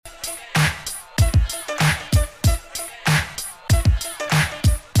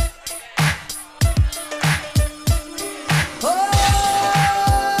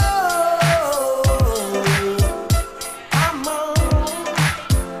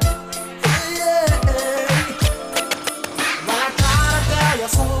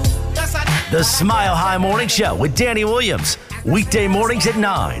The Smile High Morning Show with Danny Williams. Weekday mornings at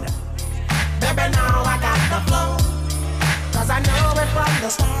 9. Baby, now I got the flow, 'cause I know it from the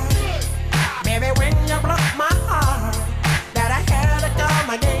start. Baby, when you broke my heart, that I had to come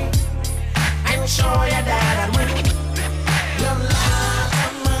again and show you that I'd win. Your love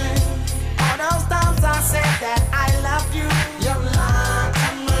of mine. All those times I said that I love you. Your love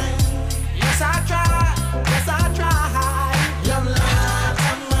of mine. Yes, I tried. Yes, I tried. Your love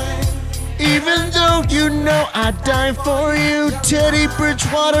of mine. Even though you know I'd die for you, Teddy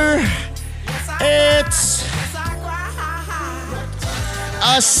Bridgewater. It's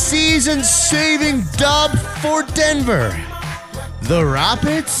a season-saving dub for Denver. The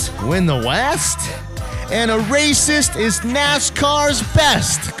Rapids win the West, and a racist is NASCAR's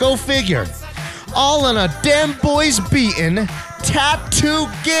best. Go figure. All on a damn boys beating, tattoo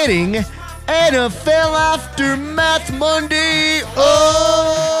getting, NFL Aftermath Monday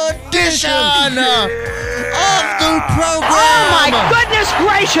edition of the program. Oh my goodness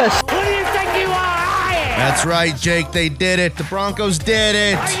gracious! Who do you think you are? I am. That's right, Jake. They did it. The Broncos did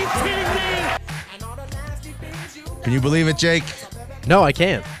it. Are you kidding me? Can you believe it, Jake? No, I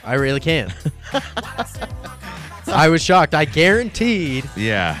can't. I really can't. I was shocked. I guaranteed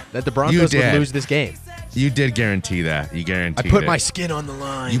that the Broncos would lose this game. You did guarantee that. You guaranteed it. I put my skin on the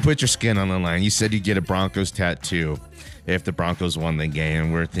line. You put your skin on the line. You said you'd get a Broncos tattoo if the Broncos won the game.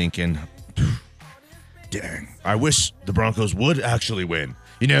 And we're thinking, dang, I wish the Broncos would actually win.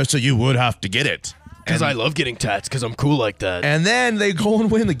 You know, so you would have to get it. Because I love getting tats because I'm cool like that. And then they go and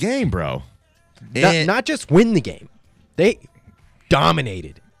win the game, bro. Not just win the game. They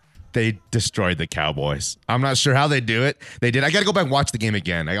dominated. They destroyed the Cowboys. I'm not sure how they do it. They did. I got to go back and watch the game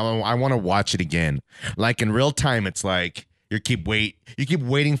again. I want to watch it again. Like in real time, it's like you keep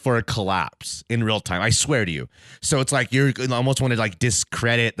waiting for a collapse in real time. I swear to you. So it's like you're almost want to like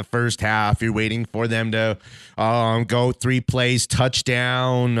discredit the first half. You're waiting for them to go 3 plays,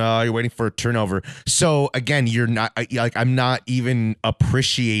 touchdown. You're waiting for a turnover. So again, you're not like I'm not even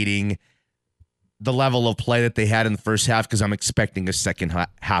appreciating the level of play that they had in the first half because I'm expecting a second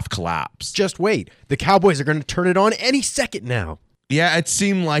half collapse. Just wait. The Cowboys are going to turn it on any second now. Yeah, it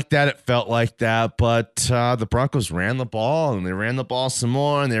seemed like that. It felt like that. But the Broncos ran the ball, and they ran the ball some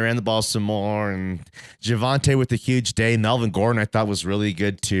more, and they ran the ball some more. And Javonte with a huge day. Melvin Gordon, I thought, was really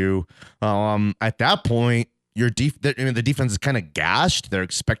good, too. At that point, the defense is kind of gashed. They're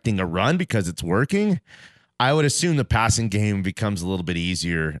expecting a run because it's working. I would assume the passing game becomes a little bit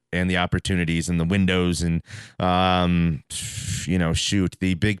easier and the opportunities and the windows and, the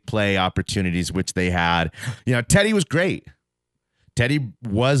big play opportunities, which they had. Teddy was great. Teddy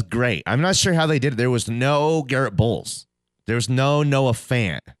was great. I'm not sure how they did it. There was no Garrett Bowles. There was no Noah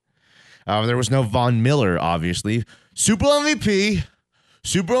Fant. There was no Von Miller, obviously. Super Bowl MVP,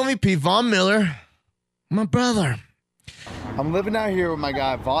 Von Miller, my brother. I'm living out here with my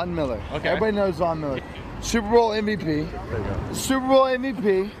guy, Von Miller. Okay. Everybody knows Von Miller. Super Bowl MVP.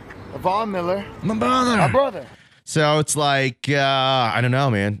 Von Miller. My brother. So it's like, I don't know,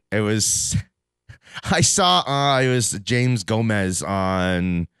 man. It was, I saw, it was James Gomez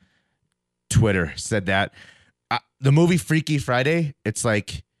on Twitter said that the movie Freaky Friday, it's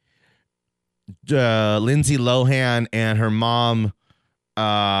like Lindsay Lohan and her mom,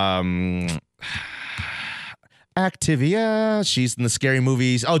 Activia. She's in the scary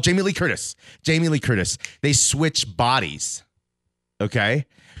movies. Oh, Jamie Lee Curtis. They switch bodies. Okay.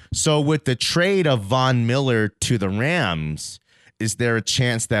 So with the trade of Von Miller to the Rams, is there a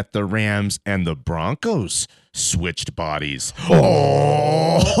chance that the Rams and the Broncos switched bodies?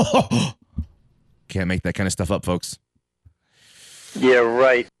 Oh, can't make that kind of stuff up, folks. Yeah,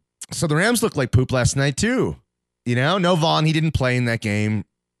 right. So the Rams looked like poop last night too. No Vaughn. He didn't play in that game.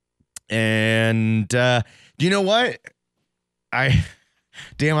 And you know what? I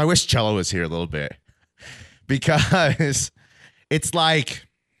wish Cello was here a little bit because it's like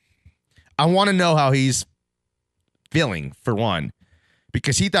I want to know how he's feeling for one,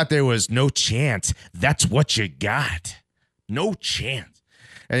 because he thought there was no chance. That's what you got. No chance.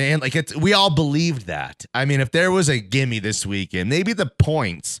 And like we all believed that. I mean, if there was a gimme this weekend, maybe the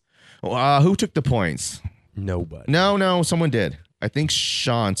points. Who took the points? Nobody. No, someone did. I think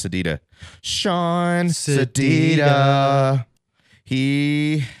Sean Sedita. Let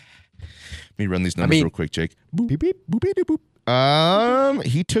me run these numbers real quick, Jake. Boop, beep, beep, boop, beep, boop.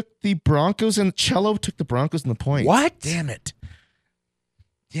 He took the Broncos and Cello took the Broncos and the points. What? Damn it.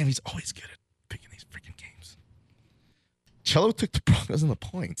 Damn, he's always good at picking these freaking games. Cello took the Broncos and the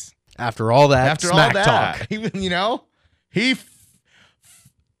points. After all that smack talk.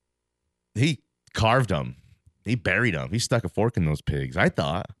 He carved them. He buried them. He stuck a fork in those pigs, I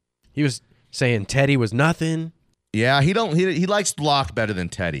thought. He was saying Teddy was nothing. Yeah, he likes Locke better than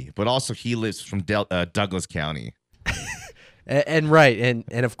Teddy, but also he lives from Douglas County.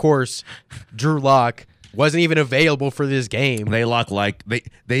 And of course, Drew Lock wasn't even available for this game. They like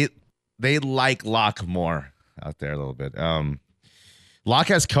Locke more out there a little bit. Locke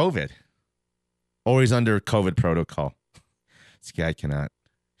has COVID. Always under COVID protocol. This guy cannot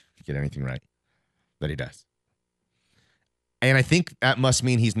get anything right that he does. And I think that must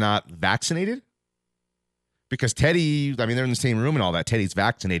mean he's not vaccinated. Because Teddy, I mean, they're in the same room and all that. Teddy's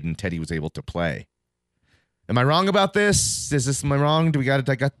vaccinated and Teddy was able to play. Am I wrong about this? Am I wrong?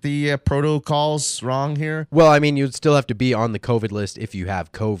 I got the protocols wrong here? Well, I mean, you'd still have to be on the COVID list if you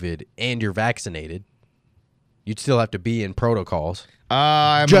have COVID and you're vaccinated. You'd still have to be in protocols.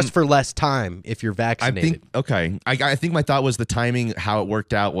 Just for less time if you're vaccinated. I think my thought was the timing, how it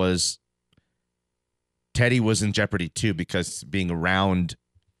worked out was Teddy was in jeopardy too because being around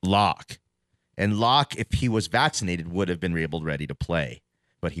Locke. And Locke, if he was vaccinated, would have been ready to play.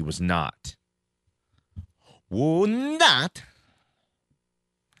 But he was not. Not.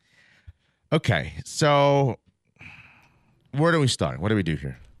 Okay, so where do we start? What do we do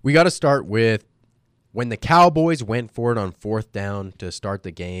here? We got to start with when the Cowboys went for it on 4th down to start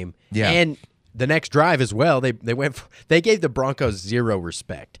the game. Yeah. And the next drive as well, they gave the Broncos zero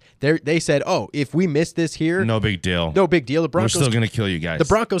respect. They said, "Oh, if we miss this here, no big deal. No big deal. The Broncos, we're still going to kill you guys. The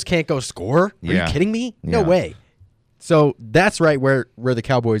Broncos can't go score. Are you kidding me? No way." So that's right where the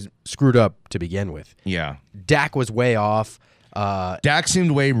Cowboys screwed up to begin with. Yeah. Dak was way off. Dak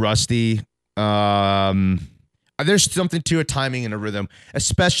seemed way rusty. There's something to a timing and a rhythm,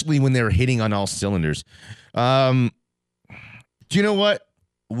 especially when they were hitting on all cylinders. Do you know what?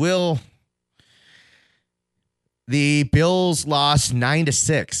 The Bills lost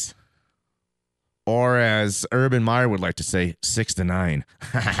 9-6, or as Urban Meyer would like to say, 6-9,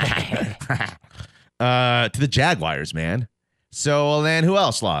 to the Jaguars, man. So then, who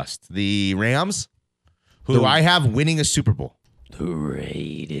else lost? The Rams, who I have winning a Super Bowl. The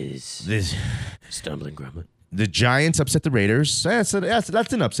Raiders. Stumbling, grumbling. The Giants upset the Raiders. That's an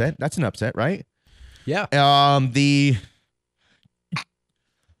upset. That's an upset, right? Yeah.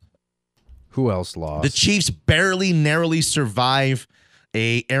 Who else lost? The Chiefs barely, narrowly survive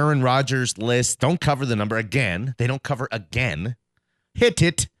a Aaron Rodgers list. Don't cover the number again. They don't cover again. Hit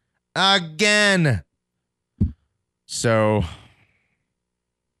it again. So,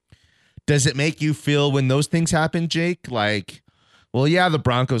 does it make you feel when those things happen, Jake? Like, well, yeah, the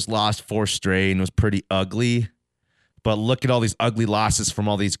Broncos lost 4 straight and it was pretty ugly. But look at all these ugly losses from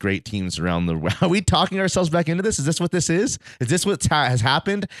all these great teams around the world. Are we talking ourselves back into this? Is this what this is? Is this what has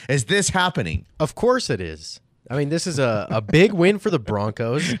happened? Is this happening? Of course it is. I mean, this is a big win for the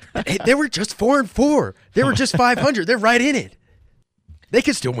Broncos. They were just 4-4. They were just 500. They're right in it. They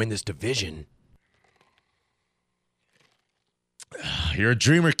could still win this division. You're a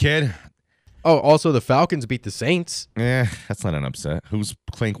dreamer, kid. Oh, also the Falcons beat the Saints. That's not an upset. Who's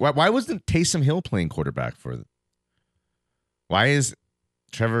playing? Why wasn't Taysom Hill playing quarterback for? Why is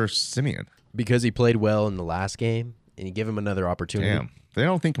Trevor Siemian? Because he played well in the last game, and you give him another opportunity. Damn, they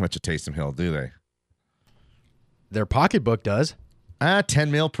don't think much of Taysom Hill, do they? Their pocketbook does.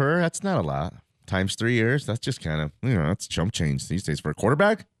 $10 million per. That's not a lot. Times 3 years. That's just kind of that's chump change these days for a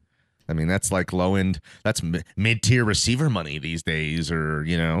quarterback. I mean, that's like low end. That's mid-tier receiver money these days, or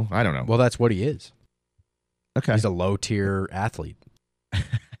I don't know. Well, that's what he is. Okay, he's a low-tier athlete.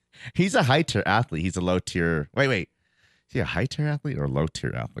 He's a high-tier athlete. He's a low-tier. Wait. Is he a high-tier athlete or a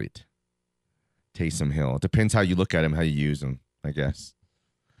low-tier athlete? Taysom Hill. It depends how you look at him, how you use him, I guess.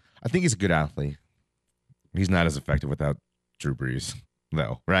 I think he's a good athlete. He's not as effective without Drew Brees,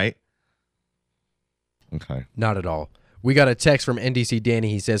 though, right? Okay. Not at all. We got a text from NDC Danny.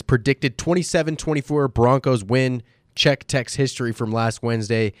 He says, predicted 27-24 Broncos win. Check text history from last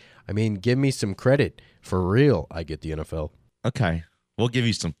Wednesday. I mean, give me some credit. For real, I get the NFL. Okay. We'll give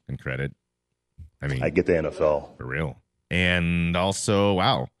you some credit. I mean, I get the NFL. For real. And also,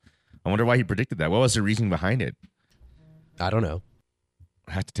 wow. I wonder why he predicted that. What was the reasoning behind it? I don't know.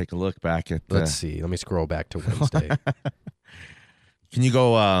 I have to take a look back at Let's see. Let me scroll back to Wednesday. Can you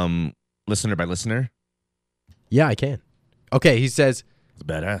go listener by listener? Yeah, I can. Okay, he says... It's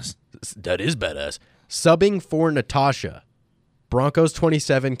badass. That is badass. Subbing for Natasha. Broncos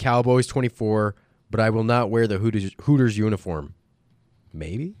 27, Cowboys 24, but I will not wear the Hooters uniform.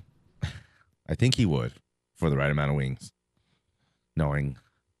 Maybe? I think he would for the right amount of wings. Knowing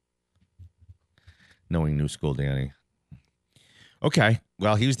New School Danny. Okay.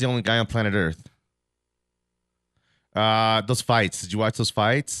 Well, he was the only guy on planet Earth. Those fights. Did you watch those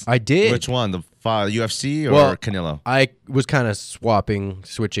fights? I did. Which one? The UFC or Well, Canelo? I was kind of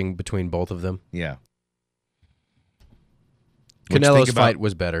switching between both of them. Yeah. Canelo's fight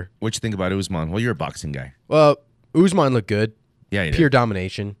was better. What you think about Usman? Well, you're a boxing guy. Well, Usman looked good. Yeah, he pure did.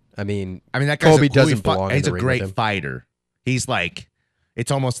 domination. I mean that guy's Colby doesn't belong. He's in a the ring great with him. fighter. He's like,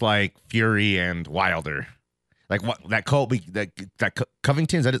 it's almost like Fury and Wilder. Like what that Colby, that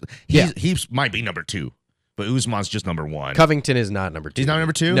Covington's. He might be number 2, but Usman's just number 1. Covington is not number 2. He's not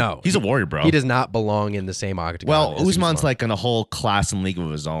number 2. No, he's a warrior, bro. He does not belong in the same octagon. Well, as Usman's like in a whole class and league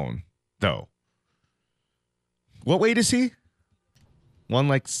of his own, though. What weight is he? 1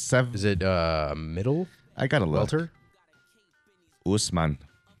 Is it middle? I gotta look. Welter? Usman.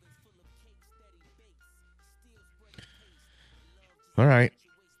 All right.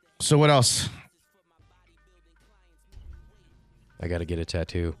 So what else? I got to get a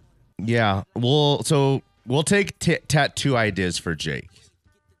tattoo. Yeah. We'll take tattoo ideas for Jake.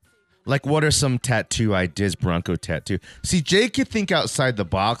 Like, what are some tattoo ideas? Bronco tattoo. See, Jake could think outside the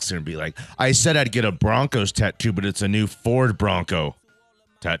box and be like, I said I'd get a Broncos tattoo, but it's a new Ford Bronco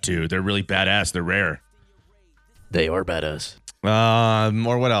tattoo. They're really badass. They're rare. They are badass.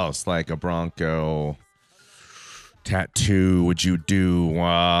 Or what else? Like a Bronco tattoo would you do?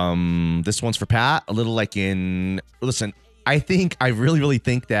 This one's for Pat. A little like listen, I really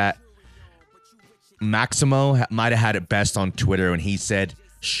think that Maximo might have had it best on Twitter when he said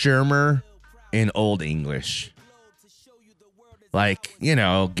Shermer in Old English. Like,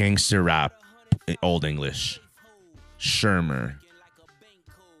 gangster rap, Old English. Shermer.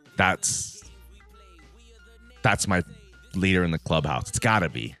 That's my leader in the clubhouse. It's gotta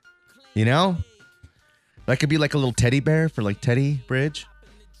be. That could be like a little teddy bear for like Teddy Bridge.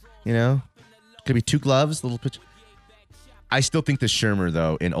 Could be 2 gloves, little picture. I still think the Shermer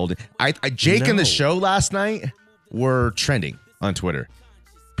though in Old. Jake and the show last night were trending on Twitter.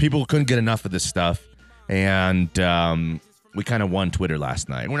 People couldn't get enough of this stuff, and we kind of won Twitter last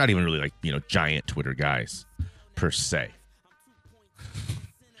night. We're not even really like giant Twitter guys per se.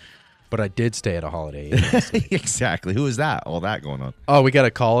 But I did stay at a Holiday Inn. Exactly. Who is that? All that going on. Oh, we got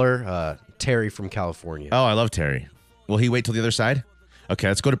a caller, Terry from California. Oh, I love Terry. Will he wait till the other side? Okay,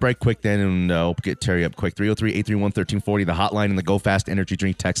 let's go to break quick then, and we'll get Terry up quick. 303-831-1340, the hotline and the Go Fast Energy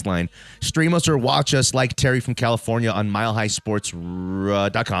Drink text line. Stream us or watch us like Terry from California on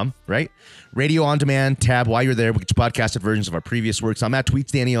milehighsports.com, right? Radio On Demand tab. While you're there, we get you podcasted versions of our previous works. I'm at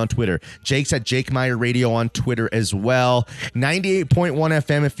Tweets Danny on Twitter. Jake's at Jake Meyer Radio on Twitter as well. 98.1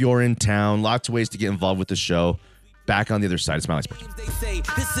 FM if you're in town. Lots of ways to get involved with the show. Back on the other side. It's Smiley Sports. They say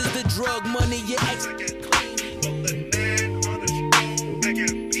this is the drug money you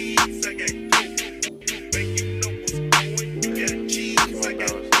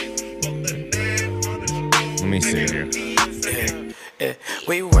Let me see here.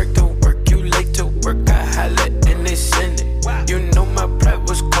 We work to work, you late to work, I holla and they send it. You know my pride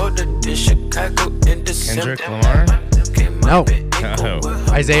was colder than Chicago in December. Kendrick Lamar? No. Oh.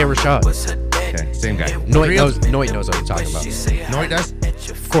 Isaiah Rashad. Okay, same guy. Noit knows what you're talking about. Noit does?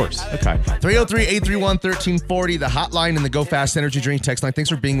 Of course. Okay. 303-831-1340, the hotline and the Go Fast Energy Drink text line. Thanks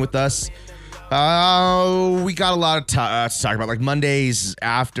for being with us. We got a lot to talk about. Like Mondays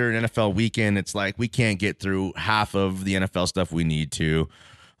after an NFL weekend, it's like we can't get through half of the NFL stuff we need to.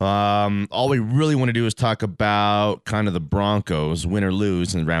 All we really want to do is talk about kind of the Broncos, win or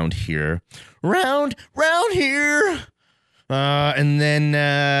lose, and round here. Round here. And then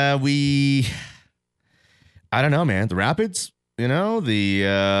I don't know, man. The Rapids,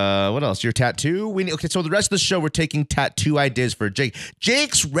 what else? Your tattoo? Okay, so the rest of the show, we're taking tattoo ideas for Jake.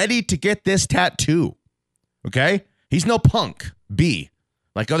 Jake's ready to get this tattoo. Okay? He's no punk B,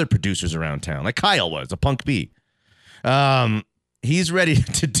 like other producers around town, like Kyle was, a punk B. He's ready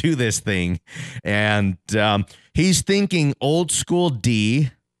to do this thing, and he's thinking old school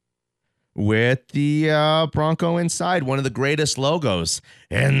D with the Bronco inside, one of the greatest logos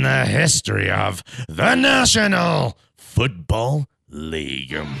in the history of the National Football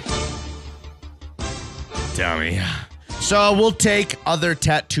League. Tell me. So we'll take other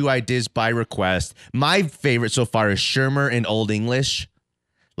tattoo ideas by request. My favorite so far is Shermer in Old English.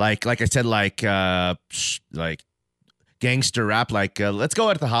 Like I said, like gangster rap. Let's go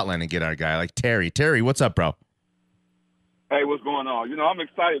out to the hotline and get our guy, like Terry. Terry, what's up, bro? Hey, what's going on? I'm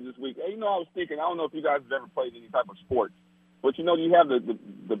excited this week. Hey, I was thinking, I don't know if you guys have ever played any type of sports, but you have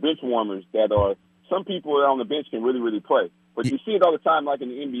the bench warmers that are, some people on the bench can really, really play. But you see it all the time, like in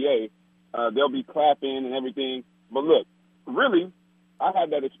the NBA, they'll be clapping and everything. But look, really, I had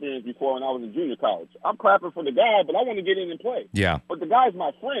that experience before when I was in junior college. I'm clapping for the guy, but I want to get in and play. Yeah. But the guy's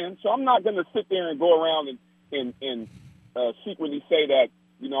my friend, so I'm not going to sit there and go around secretly say that,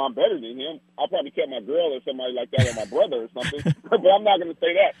 I'm better than him. I'll probably tell my girl or somebody like that or my brother or something, but I'm not going to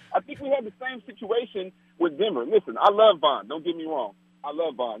say that. I think we had the same situation with Denver. Listen, I love Von. Don't get me wrong. I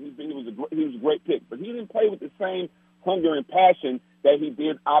love Von. He was a great pick, but he didn't play with the same hunger and passion that he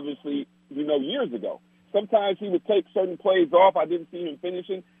did, obviously, years ago. Sometimes he would take certain plays off. I didn't see him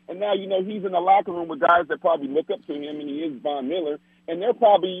finishing. And now, he's in the locker room with guys that probably look up to him, and he is Von Miller. And they're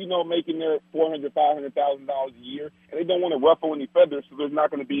probably, making their $400,000, $500,000 a year, and they don't want to ruffle any feathers, so there's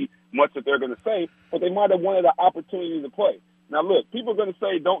not going to be much that they're going to say. But they might have wanted an opportunity to play. Now, look, people are going to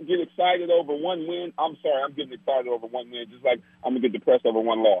say don't get excited over one win. I'm sorry, I'm getting excited over one win, just like I'm going to get depressed over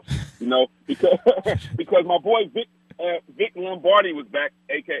one loss, because my boy Vic Lombardi was back,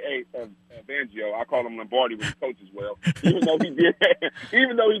 a.k.a. Fangio. I call him Lombardi when he coaches well, even though he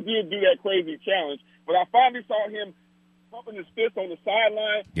did do that crazy challenge. But I finally saw him pumping his fist on the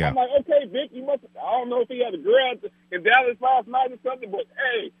sideline. Yeah. I'm like, okay, Vic, I don't know if he had a girl in Dallas last night or something, but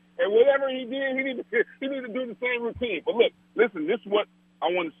hey, and whatever he did, he need to do the same routine. But look, listen, this is what I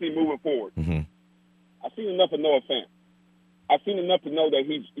want to see moving forward. Mm-hmm. I've seen enough of Noah Fant. I've seen enough to know that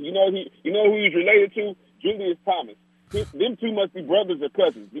who he's related to? Julius Thomas. Them two must be brothers or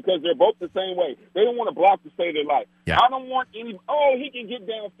cousins because they're both the same way. They don't want to block to save their life. Yeah. I don't want he can get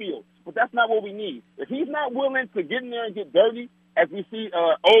downfield. But that's not what we need. If he's not willing to get in there and get dirty, as we see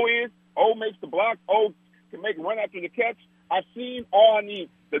O makes the block, O can make a run after the catch, I've seen all I need.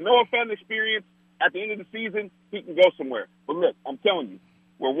 The Noah Fant experience, at the end of the season, he can go somewhere. But look, I'm telling you,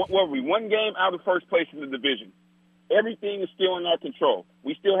 we're one game out of first place in the division. Everything is still in our control.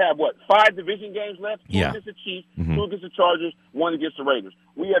 We still have, 5 division games left? 2 against the Chiefs, 2 against the Chargers, 1 against the Raiders.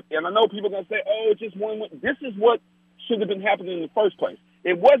 And I know people are going to say, it's just one win. This is what should have been happening in the first place.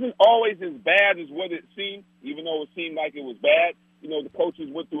 It wasn't always as bad as what it seemed, even though it seemed like it was bad. The coaches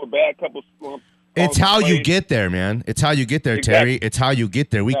went through a bad couple slumps. It's how you get there, man. It's how you get there, Exactly. Terry. It's how you get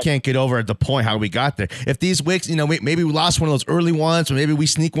there. We can't get over at the point how we got there. If these weeks, maybe we lost one of those early ones, or maybe we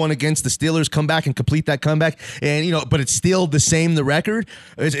sneak one against the Steelers, come back and complete that comeback, and but it's still the same. The record,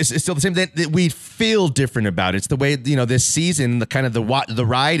 it's still the same. That we feel different about it. It's the way this season, the kind of the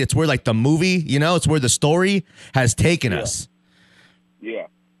ride. It's where like the movie, it's where the story has taken us. Yeah.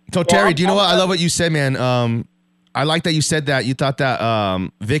 So Terry, do you know what? I love what you said, man. I like that you said that. You thought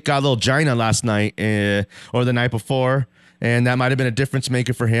that Vic got a little gina last night or the night before, and that might have been a difference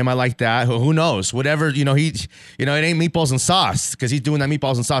maker for him. I like that. Who knows? Whatever, it ain't meatballs and sauce because he's doing that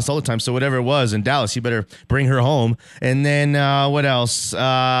meatballs and sauce all the time. So whatever it was in Dallas, you better bring her home. And then what else?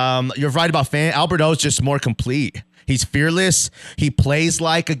 You're right about Fant. Albert O's just more complete. He's fearless. He plays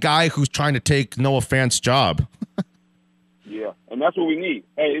like a guy who's trying to take Noah Fant's job. Yeah, and that's what we need.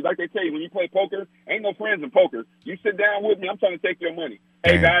 Hey, like they tell you, when you play poker, ain't no friends in poker. You sit down with me, I'm trying to take your money.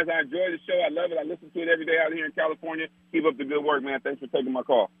 Hey, guys, I enjoy the show. I love it. I listen to it every day out here in California. Keep up the good work, man. Thanks for taking my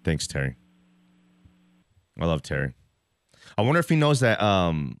call. Thanks, Terry. I love Terry. I wonder if he knows that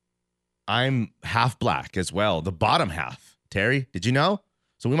I'm half black as well, the bottom half. Terry, did you know?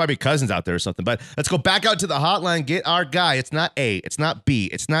 So we might be cousins out there or something. But let's go back out to the hotline, get our guy. It's not A, it's not B,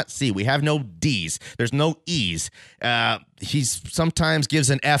 it's not C. We have no D's. There's no E's. He sometimes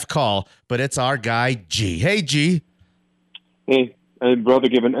gives an F call, but it's our guy, G. Hey, G. Hey, I'd rather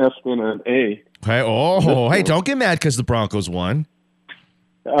give an F than an A. Hey, don't get mad because the Broncos won.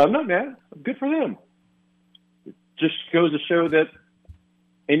 I'm not mad. Good for them. It just goes to show that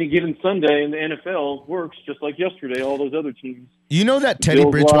any given Sunday in the NFL works just like yesterday, all those other teams. You know that Teddy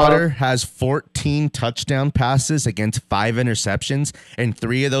Bridgewater has 14 touchdown passes against 5 interceptions, and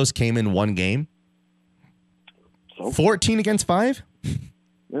 3 of those came in one game? So? 14 against 5? Yeah,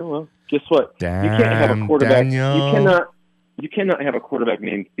 well, guess what? You can't have a quarterback. Daniel. You cannot have a quarterback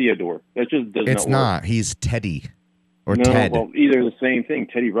named Theodore. That just does not work. It's not. He's Teddy. Or no, Ted. Well, either the same thing.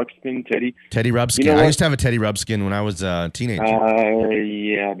 Teddy Ruxpin, Teddy Rubskin. I used to have a Teddy Rubskin when I was a teenager.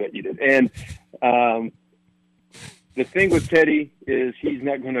 Yeah, I bet you did. And the thing with Teddy is he's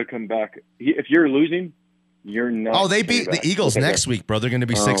not going to come back. If you're losing, you're not. Oh, they beat the Eagles next week, bro. They're going to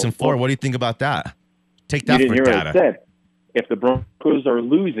be 6-4. Well, what do you think about that? Take that for data. What I said. If the Broncos are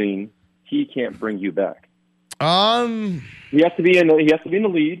losing, he can't bring you back. He has to be in the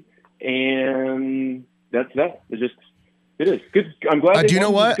lead, and that's that. It is good. I'm glad. Do you know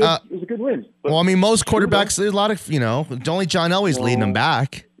what? It was a good win. Well, I mean, most quarterbacks, there's a lot of, only John Elway's leading them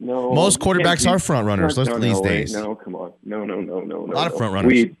back. No, most quarterbacks are front runners these days. No, come on. No. A lot of front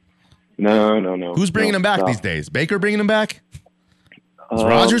runners. No. Who's bringing them back these days? Baker bringing them back? Is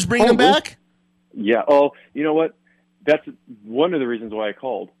Rodgers bringing them back? Yeah. Oh, you know what? That's one of the reasons why I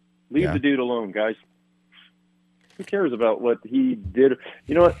called. Leave the dude alone, guys. Who cares about what he did?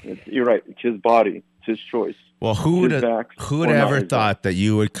 You know what? You're right. It's his body. It's his choice. Well, who would His vax who would or not ever his thought that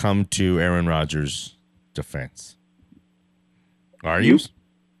you would come to Aaron Rodgers' defense? Are You? you?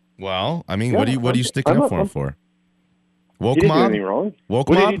 Well, I mean, Yeah, what are you sticking up for him for? Woke He didn't do mob? anything wrong. Woke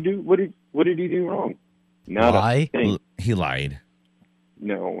What mob? did he do? What did he do wrong? Not Lie? a thing. He lied.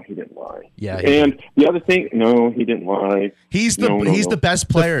 No, he didn't lie. Yeah, And the other thing, no, he didn't lie. He's the No. the best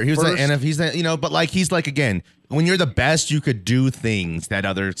player. He was first- but like he's like again, when you're the best, you could do things that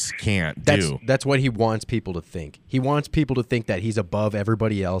others can't do. That's what he wants people to think. He wants people to think that he's above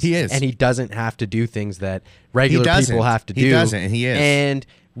everybody else. He is. And he doesn't have to do things that regular doesn't. people have to do. He doesn't, and he is. And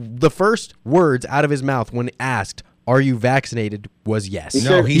the first words out of his mouth when asked, "Are you vaccinated?" was yes.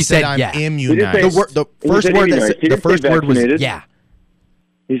 No, he said I'm yeah. immunized. The He first said word immunized. He the didn't say first word was vaccinated. yeah.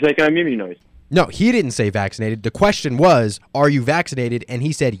 He's like, I'm immunized. No, he didn't say vaccinated. The question was, "Are you vaccinated?" And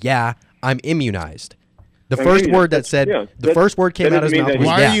he said, "Yeah, I'm immunized." The I'm first immunized. word that That's- said, yeah, the that- first word came that out of his doesn't mouth mean was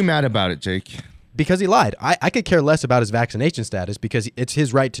that Why yeah. are you mad about it, Jake? Because he lied. I could care less about his vaccination status because it's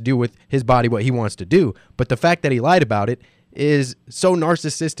his right to do with his body what he wants to do. But the fact that he lied about it is so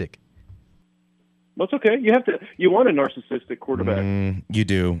narcissistic. Well, it's okay. You want a narcissistic quarterback. You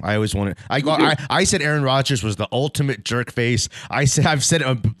do. I always wanted. I said Aaron Rodgers was the ultimate jerk face. I've said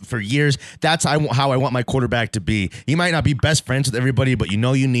it for years. That's how I want my quarterback to be. He might not be best friends with everybody, but you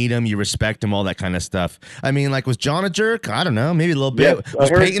know you need him, you respect him, all that kind of stuff. I mean, like, was John a jerk? I don't know, maybe a little bit. Yes, was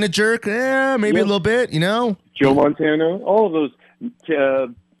Peyton a jerk? Maybe a little bit. You know, Joe Montana, all of those,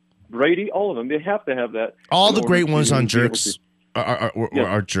 Brady, all of them. They have to have that. all in the order great to ones on be able jerks to-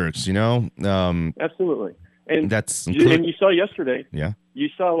 are jerks. You know, Absolutely. And that's and you saw yesterday. Yeah. You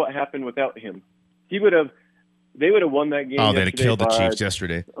saw what happened without him. They would have won that game. Oh, they'd have yesterday killed the by- Chiefs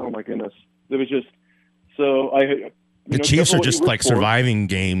yesterday. Oh my goodness. It was just The Chiefs are just like surviving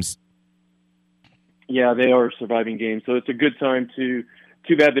games. Yeah, they are surviving games. So it's a good time to.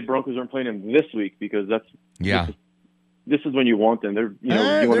 Too bad the Broncos aren't playing them this week because this is when you want them. They're you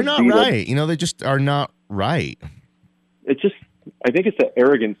want they're to not beat them. right. You know, they just are not right. It's just I think it's an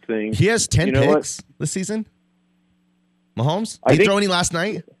arrogance thing. He has 10 You know picks this season. Mahomes? I Did he think- throw any last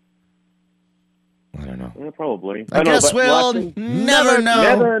night? I don't know. Yeah, probably. I know, guess but we'll last thing- never know.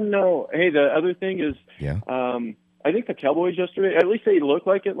 Never know. Hey, the other thing is, Yeah. I think the Cowboys yesterday, at least they looked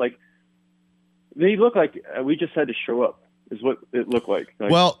like it. Like they look like we just had to show up. Is what it looked like.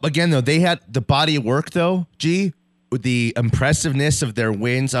 Well, again, though, they had the body of work, though, G, with the impressiveness of their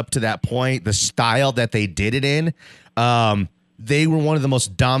wins up to that point, the style that they did it in. They were one of the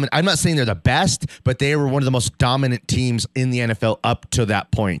most dominant. I'm not saying they're the best, but they were one of the most dominant teams in the NFL up to that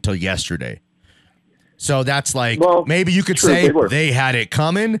point, till yesterday. So that's like, maybe you could true, say they they had it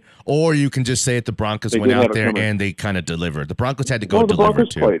coming, or you can just say it. The Broncos They went did out have it there coming. and they kind of delivered. The Broncos had to go the deliver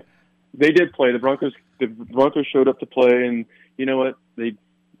Broncos too. played. They did play. The Broncos showed up to play, and you know what? It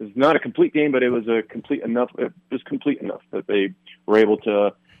was not a complete game, but it was complete enough that they were able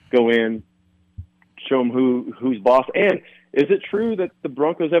to go in, show them who's boss. And is it true that the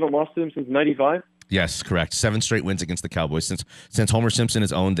Broncos haven't lost to them since '95? Yes, correct. 7 straight wins against the Cowboys since Homer Simpson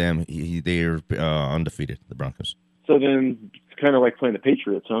has owned them. They are undefeated. The Broncos. So then it's kind of like playing the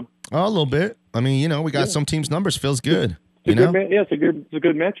Patriots, huh? Oh, a little bit. I mean, we got some teams' numbers. Feels good. It's a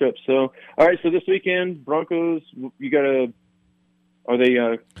good matchup. So, all right. So this weekend, Broncos. You got to. Are they?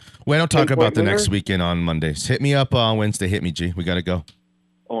 We don't talk 10-point about the winner? next weekend on Mondays. Hit me up on Wednesday. Hit me, G. We got to go.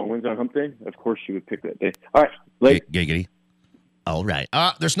 Oh, on Wednesday on Hump Day. Of course, you would pick that day. All right. Late. Giggity. All right.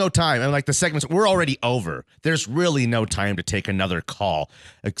 There's no time. I'm like the segments. We're already over. There's really no time to take another call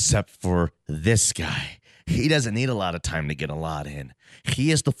except for this guy. He doesn't need a lot of time to get a lot in.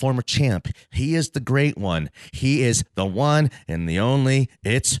 He is the former champ. He is the great one. He is the one and the only.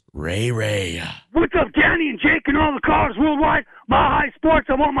 It's Ray. What's up, Danny and Jake and all the callers worldwide? My High Sports.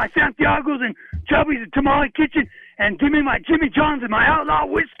 I want my Santiago's and Chubby's and Tamale Kitchen. And give me my Jimmy John's and my Outlaw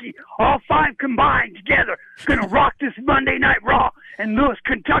Whiskey. All 5 combined together. Gonna rock this Monday Night Raw in Louis,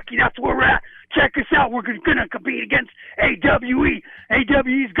 Kentucky. That's where we're at. Check us out. We're gonna compete against AWE.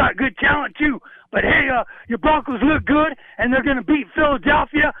 AWE's got good talent too. But hey, your Broncos look good, and they're gonna beat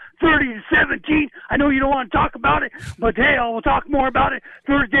Philadelphia 30-17. I know you don't want to talk about it, but hey, we'll talk more about it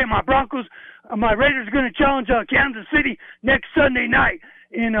Thursday. My Raiders are gonna challenge Kansas City next Sunday night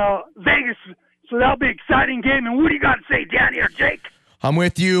in Vegas. So that'll be an exciting game. And what do you got to say, Danny or Jake? I'm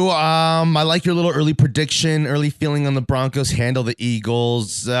with you. I like your little early prediction, early feeling on the Broncos handle the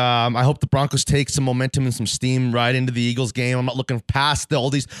Eagles. I hope the Broncos take some momentum and some steam right into the Eagles game. I'm not looking past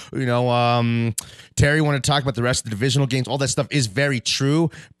all these, Terry wanted to talk about the rest of the divisional games. All that stuff is very true,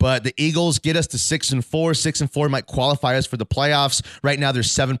 but the Eagles get us to 6-4. 6-4 might qualify us for the playoffs. Right now,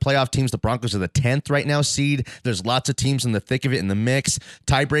 there's 7 playoff teams. The Broncos are the 10th right now seed. There's lots of teams in the thick of it in the mix.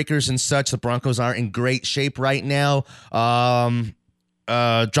 Tiebreakers and such. The Broncos are in great shape right now.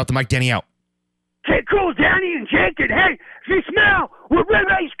 Drop the mic, Danny, out. Okay, cool, Danny and Jake. And hey, if you smell what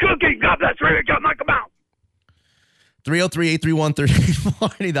Ray-Ray's cooking, God bless Ray-Ray, drop Mike out.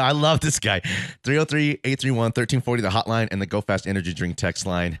 303-831-1340. I love this guy. 303-831-1340, the hotline, and the Go Fast Energy Drink text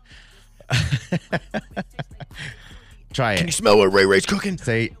line. Try it. Can you smell what Ray-Ray's cooking?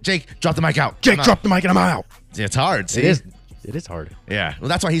 Say, Jake, drop the mic out. Jake, drop the mic and I'm out. Yeah, it's hard. See? It is hard. Yeah. Well,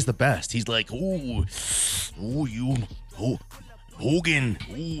 that's why he's the best. He's like, Hogan,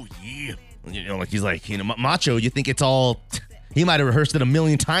 yeah. Like he's like, macho, you think it's all, he might have rehearsed it a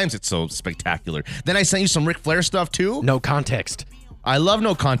million times. It's so spectacular. Then I sent you some Ric Flair stuff too. No context. I love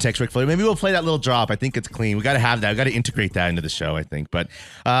no context, Ric Flair. Maybe we'll play that little drop. I think it's clean. We got to have that. We got to integrate that into the show, I think. But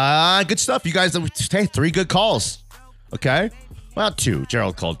good stuff. You guys, hey, 3 good calls. Okay. Well, 2.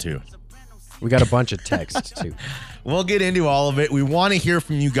 Gerald called 2. We got a bunch of texts too. We'll get into all of it. We want to hear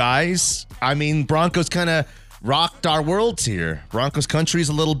from you guys. I mean, Broncos kind of rocked our worlds here. Broncos country's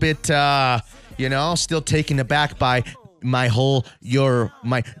a little bit, still taken aback by my whole,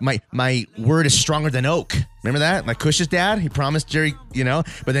 my word is stronger than oak. Remember that? My Cush's dad? He promised Jerry,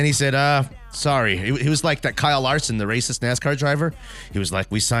 but then he said, sorry. He was like that Kyle Larson, the racist NASCAR driver. He was like,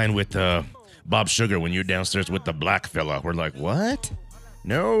 we signed with Bob Sugar when you're downstairs with the black fella. We're like, what?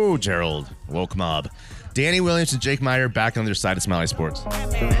 No, Gerald. Woke mob. Danny Williams and Jake Meyer back on their side of Smiley Sports.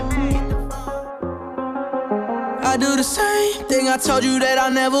 I do the same thing I told you that I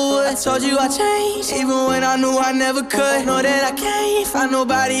never would. I told you I changed, even when I knew I never could. Know that I can't find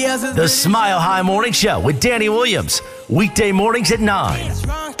nobody else's. The Smile High Morning Show with Danny Williams. Weekday mornings at 9.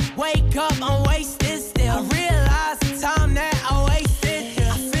 Wake up, I'm wasted still. I realize the time that I wasted.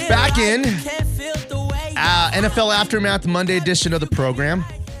 Back in NFL Aftermath Monday edition of the program.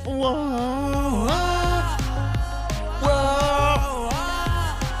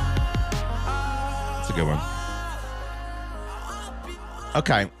 That's a good one.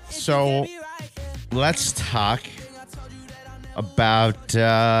 Okay, so let's talk about,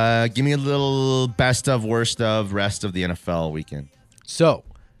 give me a little best of, worst of, rest of the NFL weekend. So,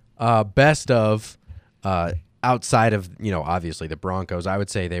 best of, outside of, obviously the Broncos, I would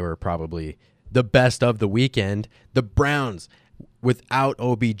say they were probably the best of the weekend. The Browns, without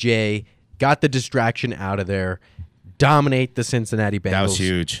OBJ, got the distraction out of there, dominate the Cincinnati Bengals. That was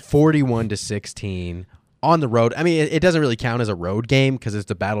huge. 41-16. On the road. I mean, it doesn't really count as a road game because it's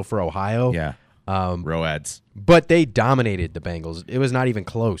the battle for Ohio. Yeah. Roads. But they dominated the Bengals. It was not even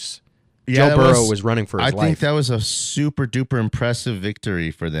close. Yeah, Joe Burrow was running for his life. I think that was a super duper impressive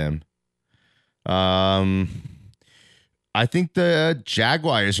victory for them. I think the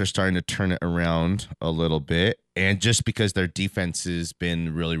Jaguars are starting to turn it around a little bit, and just because their defense has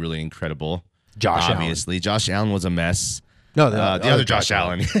been really, really incredible. Josh Allen was a mess. No, the other Josh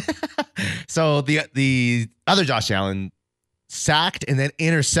Allen. So the other Josh Allen sacked and then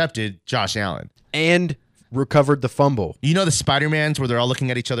intercepted Josh Allen. And recovered the fumble. You know the Spider-Mans where they're all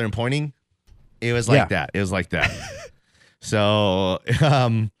looking at each other and pointing? It was like that. It was like that. So,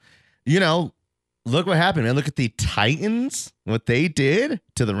 look what happened, man. Look at the Titans, what they did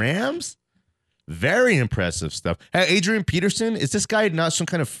to the Rams. Very impressive stuff. Hey, Adrian Peterson, is this guy not some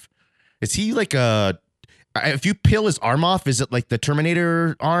kind of, is he like a, if you peel his arm off, is it like the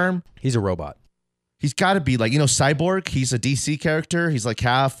Terminator arm? He's a robot. He's got to be like, Cyborg. He's a DC character. He's like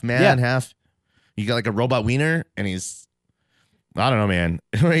half man, half. You got like a robot wiener, and he's, I don't know, man.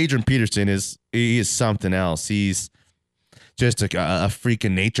 Adrian Peterson is something else. He's just a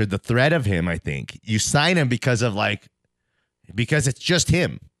freaking nature. The threat of him, I think. You sign him because it's just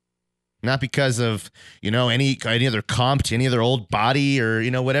him. Not because of, any other comp to any other old body or,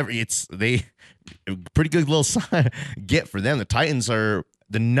 whatever. Pretty good little get for them. The Titans are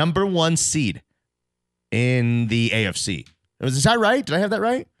the number 1 seed in the AFC. Is that right? Did I have that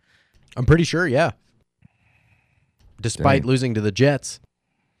right? I'm pretty sure, yeah. Despite losing to the Jets.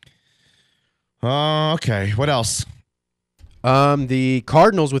 Okay. What else? The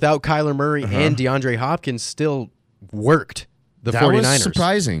Cardinals, without Kyler Murray and DeAndre Hopkins, still worked the 49ers. That was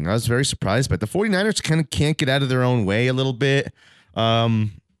surprising. I was very surprised, but the 49ers kind of can't get out of their own way a little bit.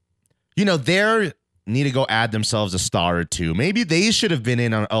 need to go add themselves a star or two. Maybe they should have been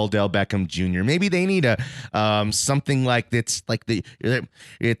in on Odell Beckham Jr. Maybe they need a something like it's like here,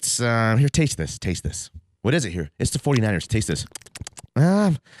 taste this. What is it here? It's the 49ers. Taste this.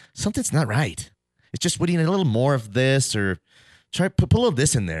 Something's not right. It's just we need a little more of this, or try put a little of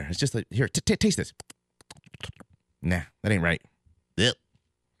this in there. It's just like here, taste this. Nah, that ain't right. Yep.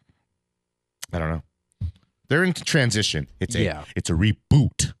 I don't know. They're in transition. It's a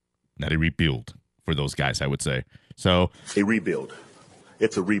reboot, not a rebuild for those guys, I would say. So a rebuild.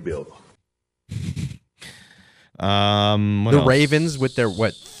 It's a rebuild. The else? Ravens with their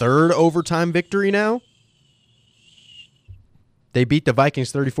third overtime victory now? They beat the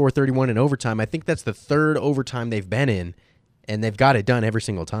Vikings 34-31 in overtime. I think that's the third overtime they've been in, and they've got it done every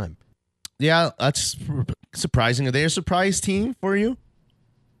single time. Yeah, that's surprising. Are they a surprise team for you?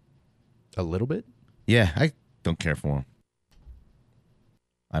 A little bit? Yeah, I don't care for them.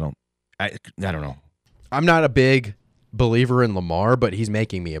 I don't know. I'm not a big believer in Lamar, but he's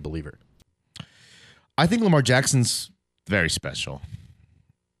making me a believer. I think Lamar Jackson's very special.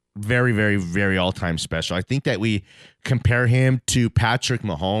 Very, very, very all-time special. I think that we compare him to Patrick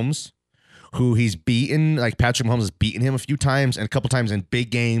Mahomes, who he's beaten. Like Patrick Mahomes has beaten him a few times and a couple times in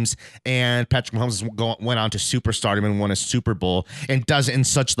big games. And Patrick Mahomes went on to superstardom and won a Super Bowl and does it in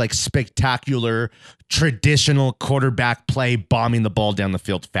such like spectacular, traditional quarterback play, bombing the ball down the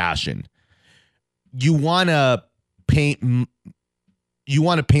field fashion. You want to paint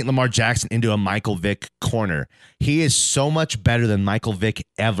Lamar Jackson into a Michael Vick corner. He is so much better than Michael Vick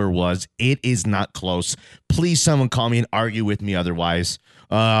ever was. It is not close. Please, someone call me and argue with me otherwise.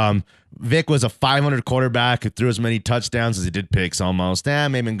 Vick was a 500 quarterback who threw as many touchdowns as he did picks almost.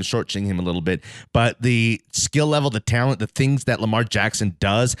 Maybe I'm shortchanging him a little bit. But the skill level, the talent, the things that Lamar Jackson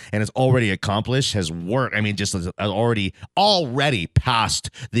does and has already accomplished has worked. I mean, just has already passed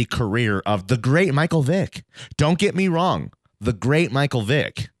the career of the great Michael Vick. Don't get me wrong. The great Michael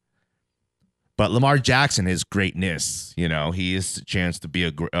Vick. But Lamar Jackson, his greatness, he has a chance to be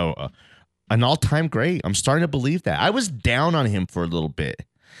an all-time great. I'm starting to believe that. I was down on him for a little bit,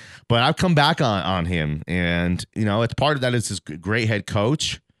 but I've come back on him. And, it's part of that is his great head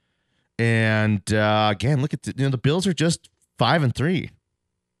coach. And, again, look at the Bills are just 5-3.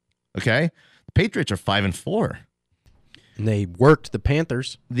 Okay? The Patriots are 5-4. And they worked the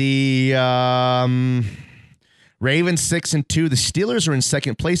Panthers. The Ravens 6-2. The Steelers are in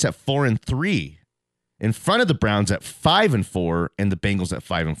second place at 4-3, in front of the Browns at 5-4, and the Bengals at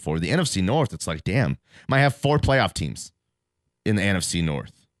 5-4. The NFC North, it's like, damn, might have 4 playoff teams in the NFC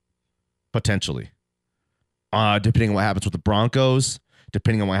North potentially. Depending on what happens with the Broncos,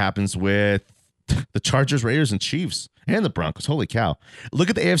 depending on what happens with the Chargers, Raiders, and Chiefs, and the Broncos. Holy cow! Look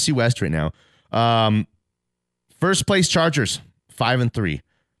at the AFC West right now. First place Chargers 5-3.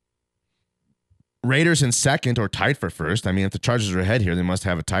 Raiders in second or tied for first. I mean, if the Chargers are ahead here, they must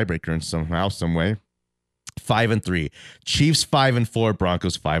have a tiebreaker in somehow, some way. 5-3. Chiefs 5-4.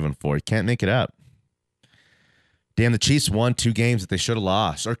 Broncos 5-4. You can't make it up. Damn, the Chiefs won 2 games that they should have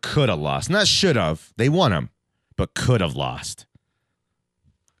lost or could have lost. Not should have. They won them, but could have lost.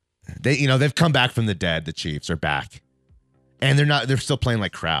 They've come back from the dead. The Chiefs are back, and they're still playing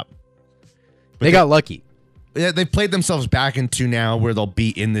like crap. But they got lucky. Yeah, they played themselves back into now where they'll be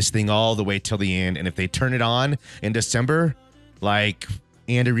in this thing all the way till the end. And if they turn it on in December, like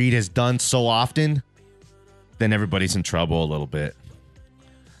Andy Reid has done so often, then everybody's in trouble a little bit.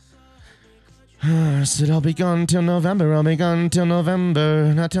 I said I'll be gone till November. I'll be gone till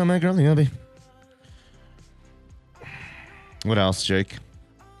November. Not till my girlie will be. What else, Jake?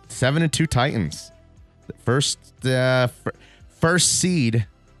 7-2 Titans. First seed.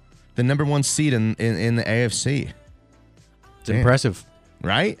 The number 1 seed in the AFC. It's impressive.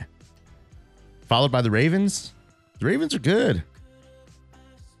 Right? Followed by the Ravens. The Ravens are good.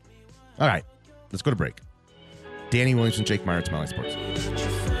 All right. Let's go to break. Danny Williamson, Jake Meyer, Smiley Sports.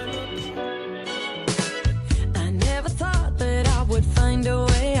 I never thought that I would find a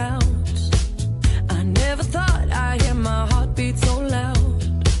way out. I never thought I'd hear my heartbeat so loud.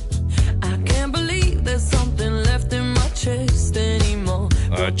 I can't believe there's something left in my chest anymore.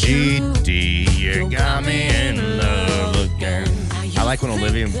 GD, you got me in love again. I like when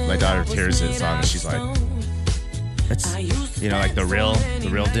Olivia, my daughter, hears this song and she's like, it's, like the real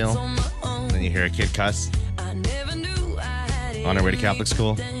deal. And then you hear a kid cuss on her way to Catholic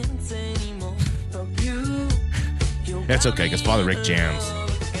school. That's okay, because Father Rick jams.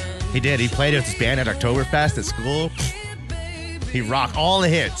 He did. He played with his band at Oktoberfest at school. He rocked all the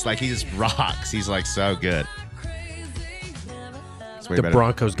hits. Like, he just rocks. He's, like, so good. The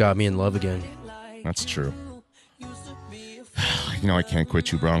Broncos got me in love again. That's true. I can't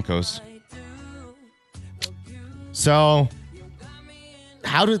quit you, Broncos. So,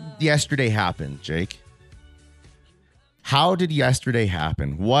 how did yesterday happen, Jake? How did yesterday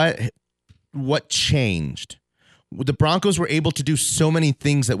happen? What changed? The Broncos were able to do so many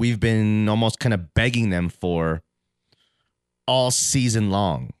things that we've been almost kind of begging them for all season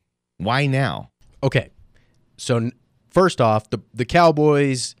long. Why now? Okay. So, first off, the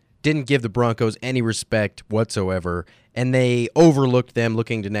Cowboys didn't give the Broncos any respect whatsoever, and they overlooked them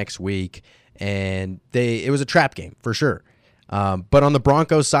looking to next week, and it was a trap game for sure. But on the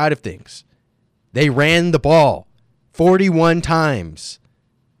Broncos side of things, they ran the ball 41 times.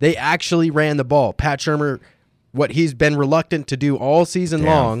 They actually ran the ball. Pat Shurmur, what he's been reluctant to do all season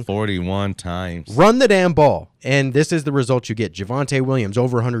long. 41 times. Run the damn ball. And this is the result you get. Javonte Williams,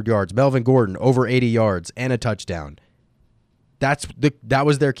 over 100 yards. Melvin Gordon, over 80 yards and a touchdown. That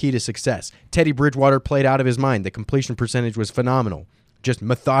was their key to success. Teddy Bridgewater played out of his mind. The completion percentage was phenomenal. Just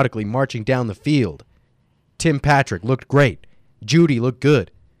methodically marching down the field. Tim Patrick looked great. Judy looked good.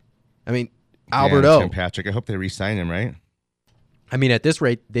 I mean, Albert O. Tim Patrick. I hope they re-sign him, right? I mean, at this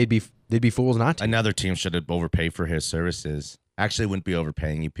rate, they'd be fools not to. Another team should have overpaid for his services. Actually, wouldn't be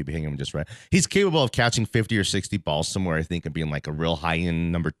overpaying. You'd be paying him just right. He's capable of catching 50 or 60 balls somewhere, I think, and being like a real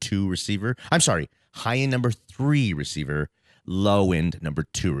high-end number 2 receiver. I'm sorry, high-end number 3 receiver, low-end number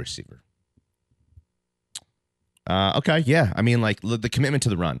 2 receiver. Okay, yeah. I mean, like, the commitment to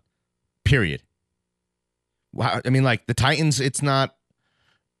the run, period. Wow. I mean, like, the Titans, it's not,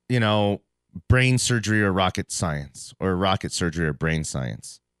 brain surgery or rocket science, or rocket surgery or brain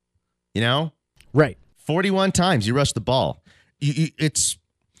science. Right. 41 times you rush the ball. It's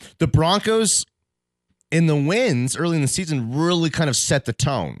the Broncos in the wins early in the season really kind of set the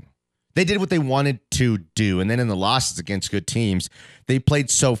tone. They did what they wanted to do. And then in the losses against good teams, they played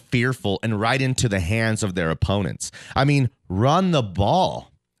so fearful and right into the hands of their opponents. I mean, run the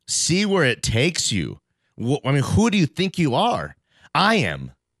ball. See where it takes you. I mean, who do you think you are? I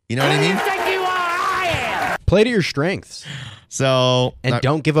am. You know what I mean? Play to your strengths. So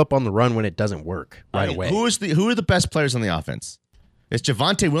don't give up on the run when it doesn't work away. Who are the best players on the offense? It's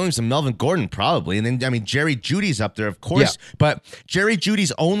Javonte Williams and Melvin Gordon probably, and then I mean Jerry Jeudy's up there, of course. Yeah. But Jerry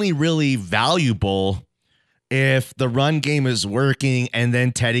Jeudy's only really valuable if the run game is working, and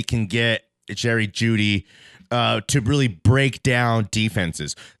then Teddy can get Jerry Jeudy to really break down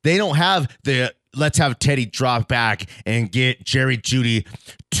defenses. They don't have the let's have Teddy drop back and get Jerry Jeudy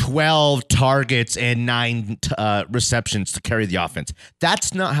 12 targets and 9 receptions to carry the offense.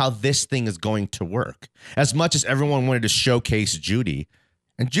 That's not how this thing is going to work. As much as everyone wanted to showcase Jeudy,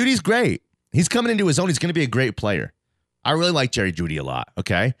 and Judy's great. He's coming into his own. He's going to be a great player. I really like Jerry Jeudy a lot,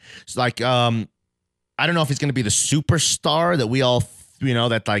 okay? It's like, I don't know if he's going to be the superstar that we all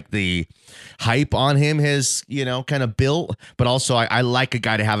that like the hype on him has, kind of built. But also I like a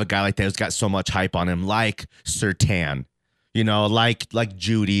guy to have a guy like that who's got so much hype on him, like Surtain, like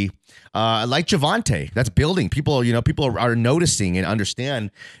Jeudy, like Javonte. That's building. People are noticing and understand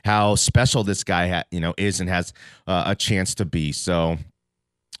how special this guy is and has a chance to be. So,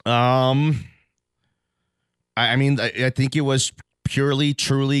 I mean, I think it was purely,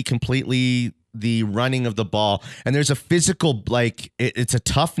 truly, completely the running of the ball, and there's a physical, like it's a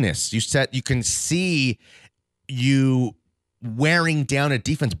toughness. You can see you wearing down a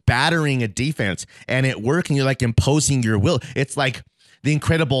defense, battering a defense, and it working. You're like imposing your will. It's like the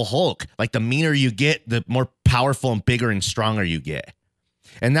Incredible Hulk. Like the meaner you get, the more powerful and bigger and stronger you get,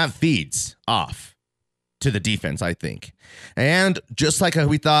 and that feeds off to the defense, I think. And just like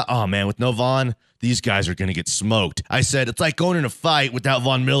we thought, oh man, with no Vaughn, these guys are going to get smoked. I said, it's like going in a fight without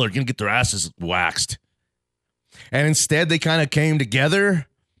Von Miller, going to get their asses waxed. And instead, they kind of came together.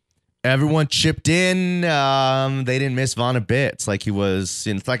 Everyone chipped in. They didn't miss Vaughn a bit. It's like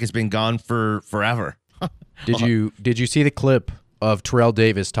it's like he's been gone for forever. Did you see the clip of Terrell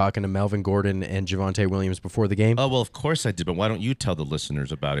Davis talking to Melvin Gordon and Javonte Williams before the game? Oh, well, of course I did, but why don't you tell the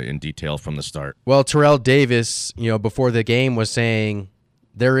listeners about it in detail from the start? Well, Terrell Davis, before the game was saying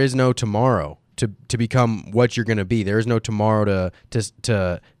there is no tomorrow to become what you're going to be. There is no tomorrow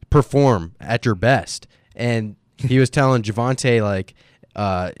to perform at your best. And he was telling Javonte, like,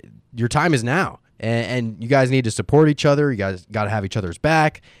 your time is now. And you guys need to support each other. You guys got to have each other's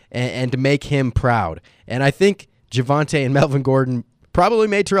back and to make him proud. And I think Javonte and Melvin Gordon probably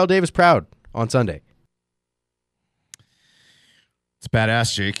made Terrell Davis proud on Sunday. It's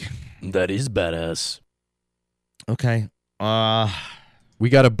badass, Jake. That is badass. Okay. We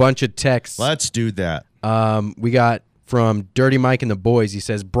got a bunch of texts. Let's do that. We got from Dirty Mike and the Boys. He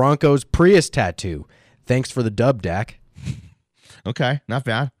says, Broncos Prius tattoo. Thanks for the dub, Dak. Okay, not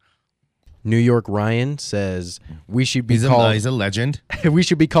bad. New York Ryan says we should be called. He's a legend. We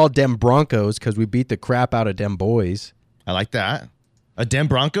should be called Dem Broncos because we beat the crap out of Dem Boys. I like that. A Dem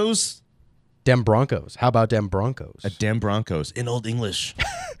Broncos? Dem Broncos. How about Dem Broncos? A Dem Broncos in Old English.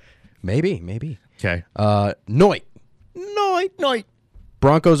 Maybe. Okay. Noit.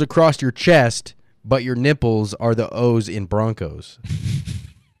 Broncos across your chest, but your nipples are the O's in Broncos.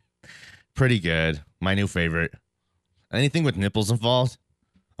 Pretty good. My new favorite. Anything with nipples involved,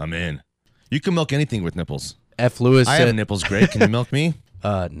 I'm in. You can milk anything with nipples. F. Lewis I said, have nipples, great. Can you milk me?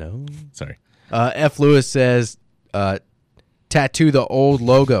 No. Sorry. F. Lewis says, tattoo the old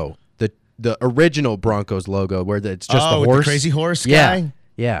logo, the original Broncos logo, where it's just the horse. The crazy horse guy?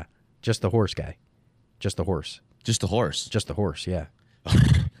 Yeah. Just the horse guy. Just the horse. Just the horse. Just the horse, yeah.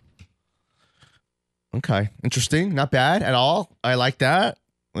 Okay. Interesting. Not bad at all. I like that.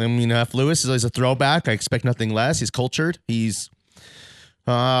 I mean, F. Lewis is a throwback. I expect nothing less. He's cultured. He's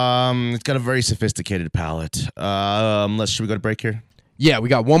it's got a very sophisticated palate. Should we go to break here? Yeah, we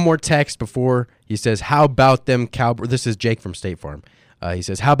got one more text before. He says, how about them Cowboys? This is Jake from State Farm. He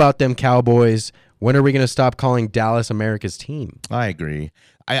says, how about them Cowboys? When are we going to stop calling Dallas America's team? I agree.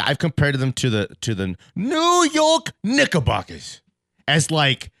 I've compared them to the New York Knickerbockers, as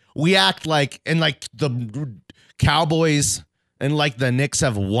like we act like, and like the Cowboys and like the Knicks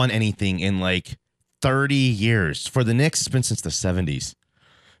have won anything in like 30 years. For the Knicks, it's been since the 70s.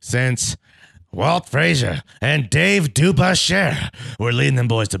 Since Walt Frazier and Dave Dupacher were leading them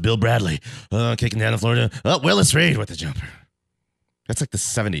boys to Bill Bradley, kicking down to Florida. Willis Reed with the jumper. That's like the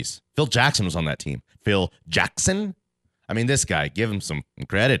 70s. Phil Jackson was on that team. Phil Jackson? I mean, this guy, give him some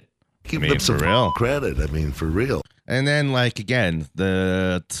credit. Give him some real credit. I mean, for real. And then, like, again,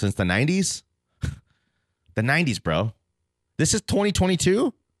 since the 90s? The 90s, bro. This is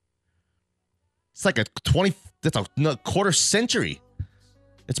 2022? It's like that's a quarter century.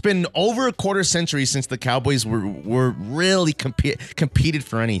 It's been over a quarter century since the Cowboys were really competed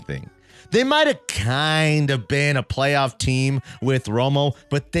for anything. They might have kind of been a playoff team with Romo,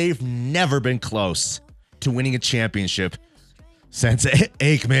 but they've never been close to winning a championship since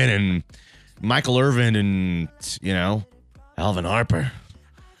Aikman and Michael Irvin and, Alvin Harper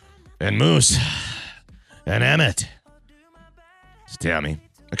and Moose and Emmett. Tell me.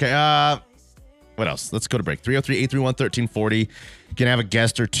 Okay, what else? Let's go to break. 303-831-1340. Can have a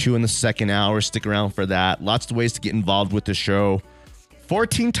guest or two in the second hour. Stick around for that. Lots of ways to get involved with the show.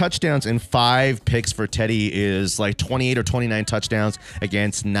 14 touchdowns and 5 picks for Teddy is like 28 or 29 touchdowns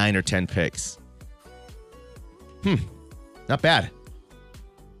against 9 or 10 picks. Not bad.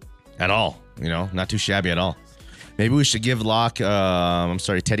 At all. Not too shabby at all. Maybe we should give Teddy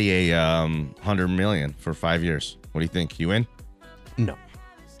a $100 million for 5 years. What do you think? You in? No.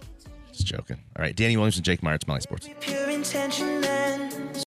 Just joking. All right, Danny Williams and Jake Meyer, it's Molly Sports. Pure intention